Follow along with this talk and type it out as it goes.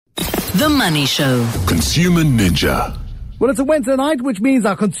The Money Show. Consumer Ninja. Well, it's a Wednesday night, which means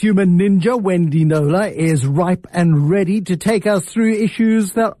our consumer ninja, Wendy Knowler, is ripe and ready to take us through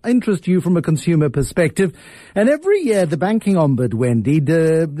issues that interest you from a consumer perspective. And every year, the Banking Ombud, Wendy,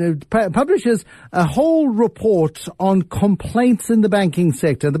 publishes a whole report on complaints in the banking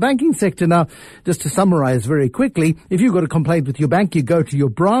sector. The banking sector now, just to summarize very quickly, if you've got a complaint with your bank, you go to your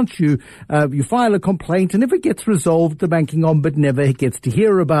branch, you file a complaint, and if it gets resolved, the Banking Ombud never gets to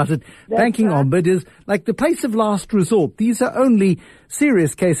hear about it. Banking Ombud is like the place of last resort. These are only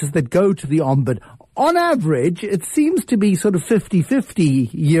serious cases that go to the Ombud. On average, it seems to be sort of 50-50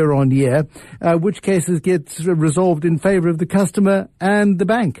 year on year, which cases get resolved in favor of the customer and the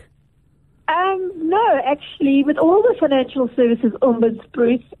bank. No, actually, with all the financial services ombuds,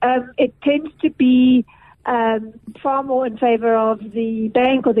 Bruce, it tends to be far more in favor of the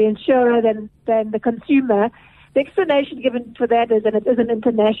bank or the insurer than the consumer. The explanation given for that is, and it is an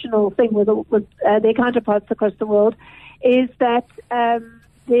international thing with their counterparts across the world, is that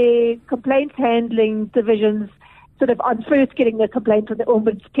the complaints handling divisions sort of on first getting the complaint from the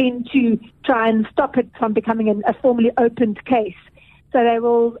ombuds tend to try and stop it from becoming a formally opened case. So they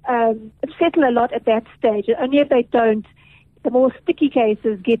will settle a lot at that stage. Only if they don't, the more sticky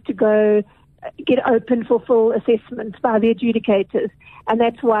cases get open for full assessment by the adjudicators. And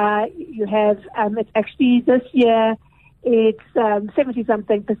that's why you have, it's actually this year, it's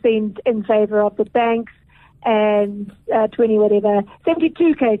 70-something% in favor of the banks and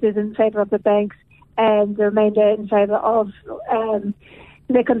 72 cases in favor of the banks and the remainder in favor of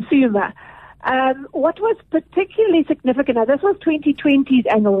the consumer. What was particularly significant, now this was 2020's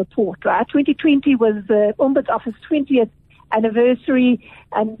annual report, right? 2020 was the Ombuds Office 20th anniversary,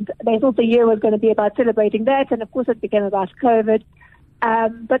 and they thought the year was going to be about celebrating that, and of course it became about COVID.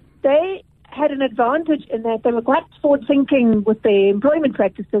 But they had an advantage in that they were quite forward-thinking with their employment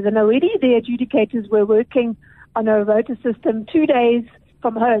practices, and already the adjudicators were working on a rota system 2 days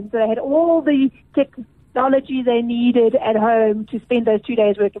from home. So they had all the technology they needed at home to spend those 2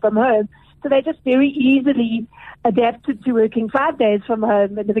 days working from home. So they just very easily adapted to working 5 days from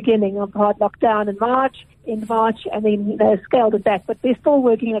home in the beginning of hard lockdown in March, and then they scaled it back. But they're still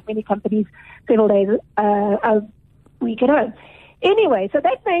working, like many companies, several days a week at home. Anyway, so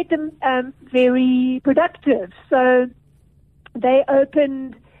that made them very productive. So they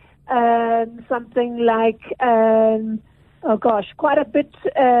opened something like, quite a bit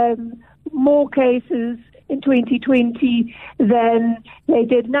more cases in 2020 than they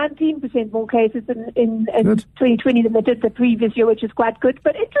did, 19% more cases in 2020 than they did the previous year, which is quite good.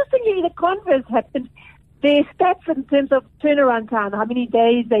 But interestingly, the converse happened. Their stats in terms of turnaround time, how many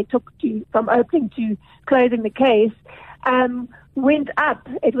days they took from opening to closing the case, went up.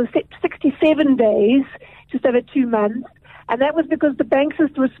 It was 67 days, just over 2 months. And that was because the banks'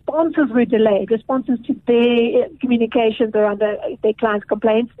 responses were delayed, responses to their communications around their clients'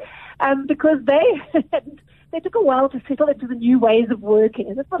 complaints, because they took a while to settle into the new ways of working.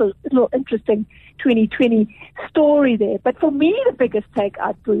 And that's a little interesting 2020 story there. But for me, the biggest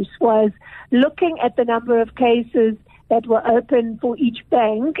takeout, Bruce, was looking at the number of cases that were open for each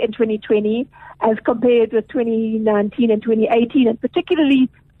bank in 2020 as compared with 2019 and 2018, and particularly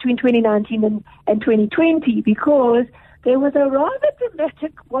between 2019 and 2020, because there was a rather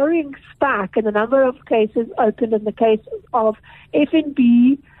dramatic, worrying spike in the number of cases opened in the case of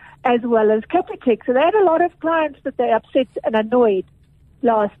FNB as well as Capitec. So they had a lot of clients that they upset and annoyed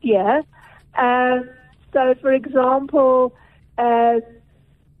last year. So, for example, in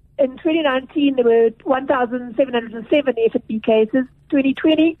 2019, there were 1,707 FNB cases.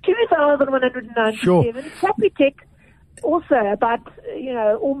 2020, 2,197. Sure. Capitec also about,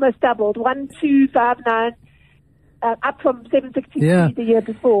 almost doubled, 1,259. Up from 763 the year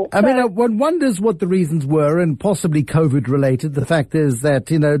before. I mean, one wonders what the reasons were, and possibly COVID-related. The fact is that,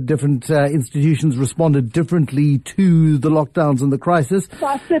 different institutions responded differently to the lockdowns and the crisis.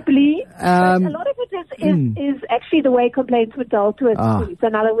 Possibly. But a lot of it is actually the way complaints were dealt with. So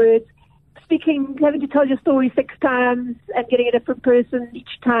in other words, having to tell your story 6 times and getting a different person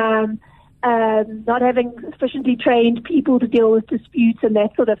each time, not having sufficiently trained people to deal with disputes and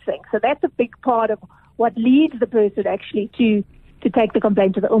that sort of thing. So that's a big part of what leads the person actually to take the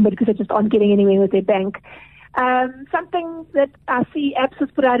complaint to the Ombud, because they just aren't getting anywhere with their bank. Something that I see APPS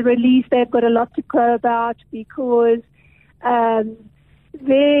has put out a release, they've got a lot to go about because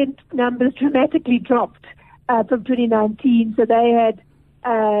their numbers dramatically dropped from 2019. So they had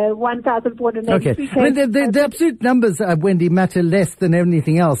 1,483 Okay. I mean, the absolute numbers, Wendy, matter less than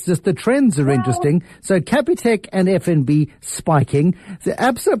anything else. Just the trends are interesting. So Capitec and FNB spiking. So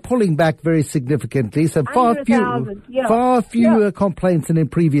ABSA pulling back very significantly. So far fewer complaints than in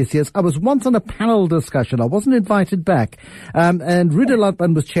previous years. I was once on a panel discussion. I wasn't invited back. And Rita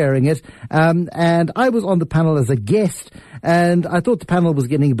Lutman was chairing it. And I was on the panel as a guest. And I thought the panel was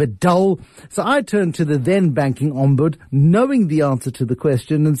getting a bit dull. So I turned to the then banking ombud, knowing the answer to the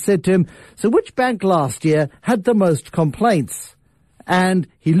question, and said to him, so which bank last year had the most complaints? And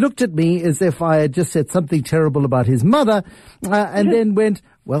he looked at me as if I had just said something terrible about his mother, and then went,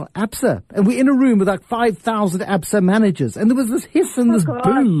 well, ABSA. And we're in a room with like 5,000 ABSA managers. And there was this hiss and this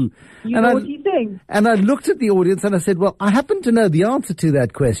boo. And I looked at the audience and I said, well, I happen to know the answer to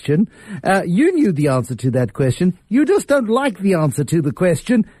that question. You knew the answer to that question. You just don't like the answer to the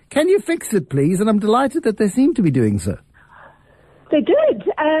question. Can you fix it, please? And I'm delighted that they seem to be doing so. They did.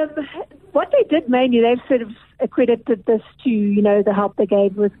 What they did mainly, they've sort of accredited this to, the help they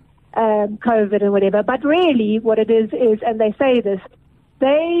gave with COVID and whatever. But really what it is, and they say this,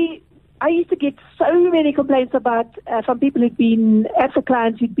 I used to get so many complaints about from people who'd been ABSA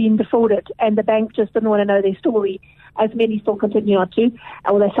clients who'd been defrauded, and the bank just didn't want to know their story. As many still continue not to,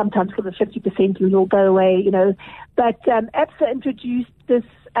 although sometimes give a 50% will all go away, But ABSA introduced this.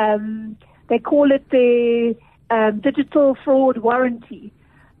 They call it the digital fraud warranty.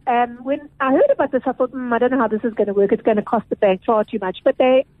 When I heard about this, I thought, I don't know how this is going to work. It's going to cost the bank far too much. But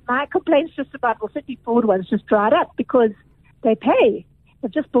my complaints just about, certainly fraud ones just dried up because they pay.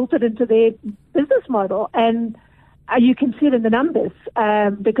 They've just built it into their business model, and you can see it in the numbers,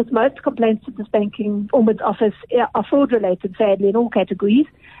 because most complaints to this banking ombuds office are fraud-related, sadly, in all categories.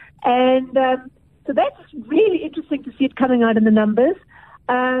 And so that's really interesting to see it coming out in the numbers.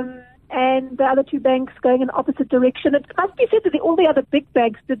 And the other two banks going in the opposite direction. It must be said that all the other big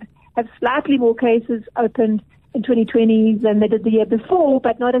banks did have slightly more cases opened in 2020 than they did the year before,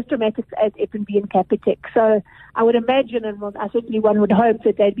 but not as dramatic as FNB and Capitec. So I would imagine, and certainly one would hope,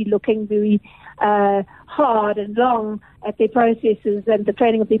 that they'd be looking very hard and long at their processes and the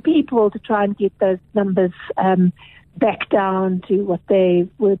training of their people to try and get those numbers back down to what they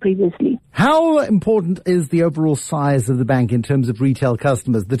were previously. How important is the overall size of the bank in terms of retail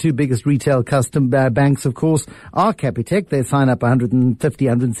customers? The two biggest retail banks, of course, are Capitec. They sign up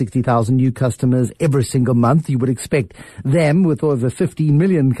 160,000 new customers every single month. You would expect them, with over 15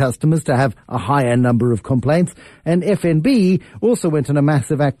 million customers, to have a higher number of complaints. And FNB also went on a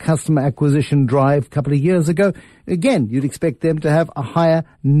massive customer acquisition drive a couple of years ago. Again, you'd expect them to have a higher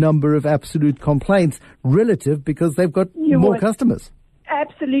number of absolute complaints relative, because they've got more customers.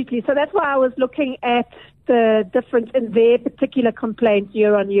 Absolutely. So that's why I was looking at the difference in their particular complaints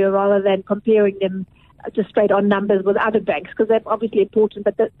year on year, rather than comparing them just straight on numbers with other banks, because that's obviously important.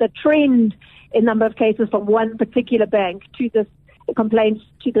 But the trend in number of cases from one particular bank to this complaints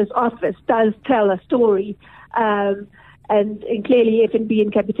to this office does tell a story. And clearly FNB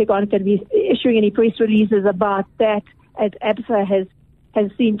and Capitec aren't going to be issuing any press releases about that, as ABSA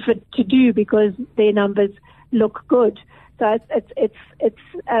has seen fit to do, because their numbers look good. So it's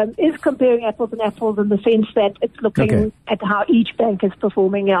is comparing apples and apples in the sense that it's looking at how each bank is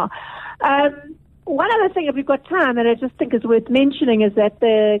performing now. One other thing, if we've got time, and I just think is worth mentioning, is that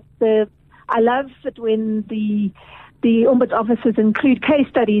I love it when the Ombuds offices include case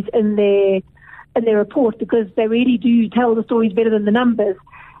studies in their report, because they really do tell the stories better than the numbers.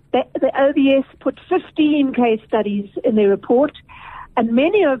 The OBS put 15 case studies in their report, and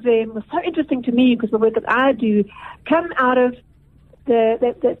many of them were so interesting to me, because the work that I do come out of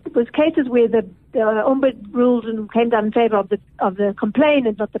was cases where the Ombud ruled and came down in favor of the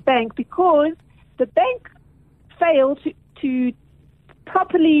complainant, not the bank, because the bank failed to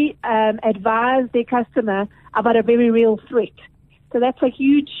properly advise their customer about a very real threat. So that's a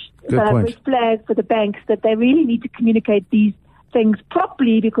huge red flag for the banks, that they really need to communicate these things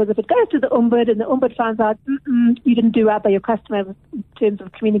properly, because if it goes to the Ombud and the Ombud finds out you didn't do right by your customer in terms of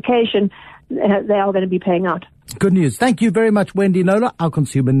communication, they are going to be paying out. Good news. Thank you very much, Wendy Knowler, our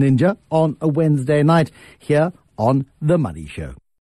consumer ninja, on a Wednesday night here on The Money Show.